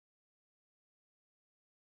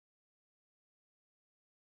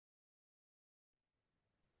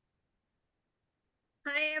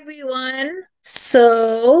Hi everyone.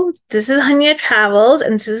 So this is HunyahTravels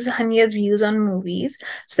and this is Hunyah's views on movies.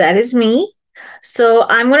 So that is me. So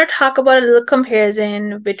I'm going to talk about a little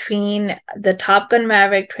comparison between the Top Gun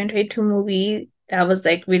Maverick 2022 movie that was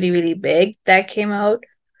like really, really big that came out.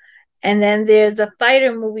 And then there's the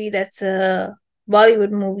Fighter movie that's a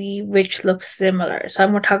Bollywood movie which looks similar. So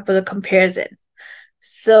I'm going to talk about the comparison.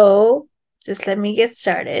 So just let me get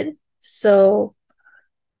started. So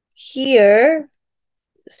here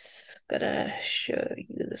just gonna show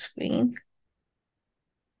you the screen.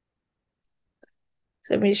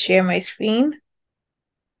 So let me share my screen.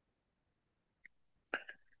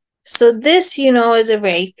 So this, is a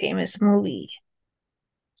very famous movie.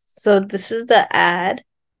 So this is the ad.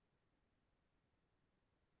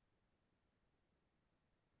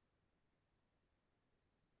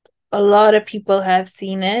 A lot of people have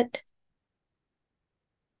seen it.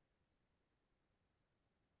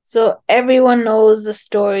 So everyone knows the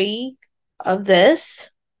story of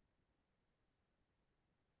this.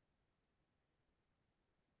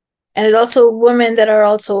 And there's also women that are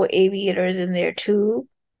also aviators in there too.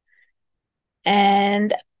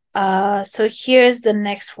 And so here's the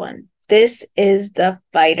next one. This is the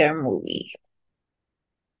Fighter movie.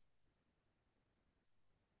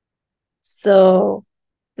 So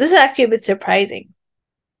this is actually a bit surprising.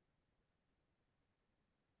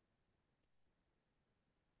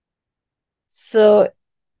 So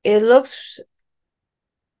it looks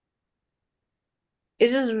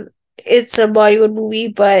it's just it's a Bollywood movie,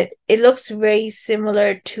 but it looks very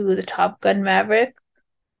similar to the Top Gun Maverick.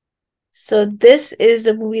 So this is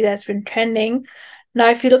the movie that's been trending. Now,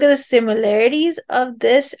 if you look at the similarities of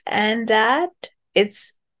this and that,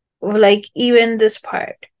 it's like even this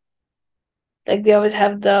part. Like they always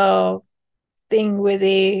have the thing where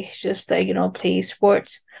they just like, play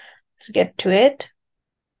sports. Let's get to it.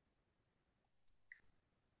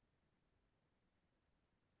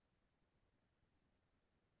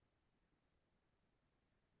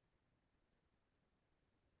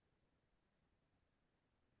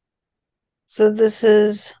 So this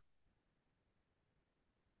is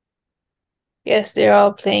yes, they're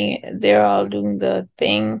all playing, they're all doing the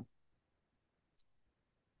thing.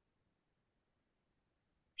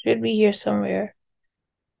 Should be here somewhere.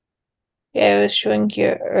 Yeah, I was showing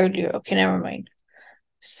here earlier. Okay, never mind.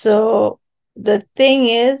 So the thing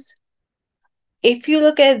is, if you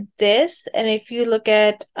look at this and if you look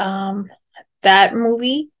at that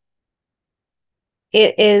movie,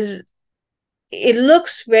 it is it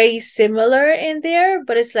looks very similar in there,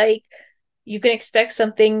 but it's like you can expect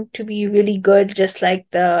something to be really good, just like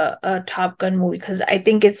the Top Gun movie, because I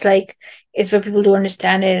think it's like it's for people to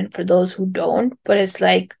understand it and for those who don't, but it's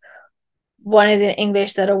like one is in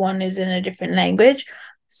English, the other one is in a different language.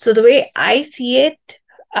 So the way I see it,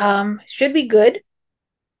 should be good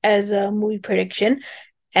as a movie prediction.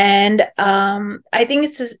 And I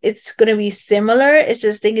think it's gonna be similar. It's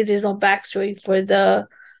just think there's no backstory for the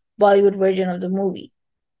Bollywood version of the movie.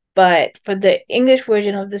 But for the English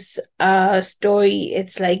version of this story,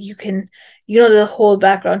 it's like you know the whole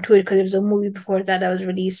background to it because there was a movie before that was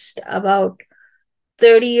released about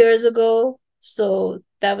 30 years ago. So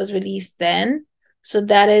that was released then. So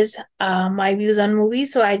that is my views on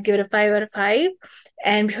movies. So I'd give it a 5 out of 5.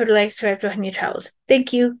 And be sure to like, subscribe to HunyahTravels.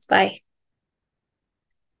 Thank you. Bye.